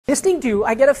Listening to you,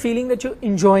 I get a feeling that you're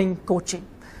enjoying coaching.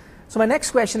 So my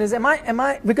next question is, am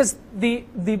I because the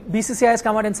BCCI has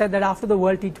come out and said that after the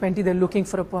World T20 they're looking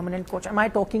for a permanent coach. Am I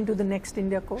talking to the next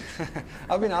India coach?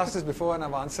 I've been asked this before and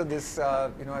I've answered this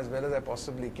as well as I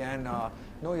possibly can.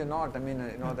 No, you're not. I mean,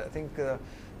 I think the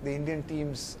Indian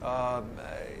teams,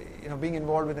 being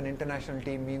involved with an international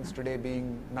team means today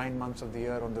being 9 months of the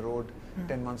year on the road,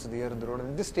 10 months of the year on the road. And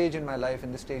in this stage in my life,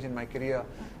 in this stage in my career,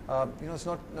 it's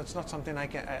not something I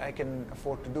can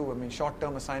afford to do. I mean,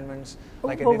 short-term assignments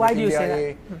like I did why with do you India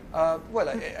say that? Well,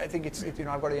 I think it's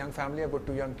I've got a young family. I've got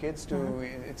 2 young kids.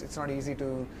 It's not easy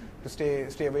to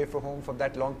stay away from home for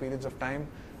that long periods of time.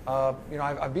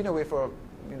 I've been away for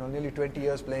nearly 20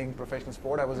 years playing professional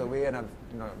sport. I was away and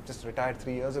I've just retired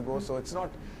 3 years ago. So it's not.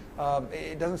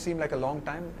 It doesn't seem like a long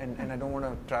time, and I don't want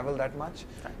to travel that much.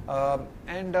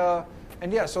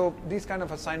 And yeah, so these kind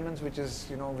of assignments, which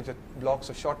are blocks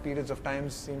of short periods of time,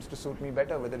 seems to suit me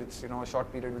better. Whether it's a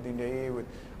short period with India A, with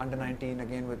under 19,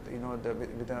 again with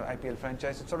with the IPL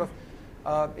franchise, it's sort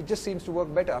of it just seems to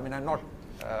work better. I mean, I'm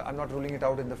not ruling it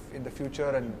out in the future,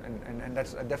 and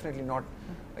that's definitely not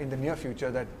in the near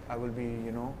future that I will be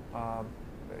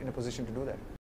in a position to do that.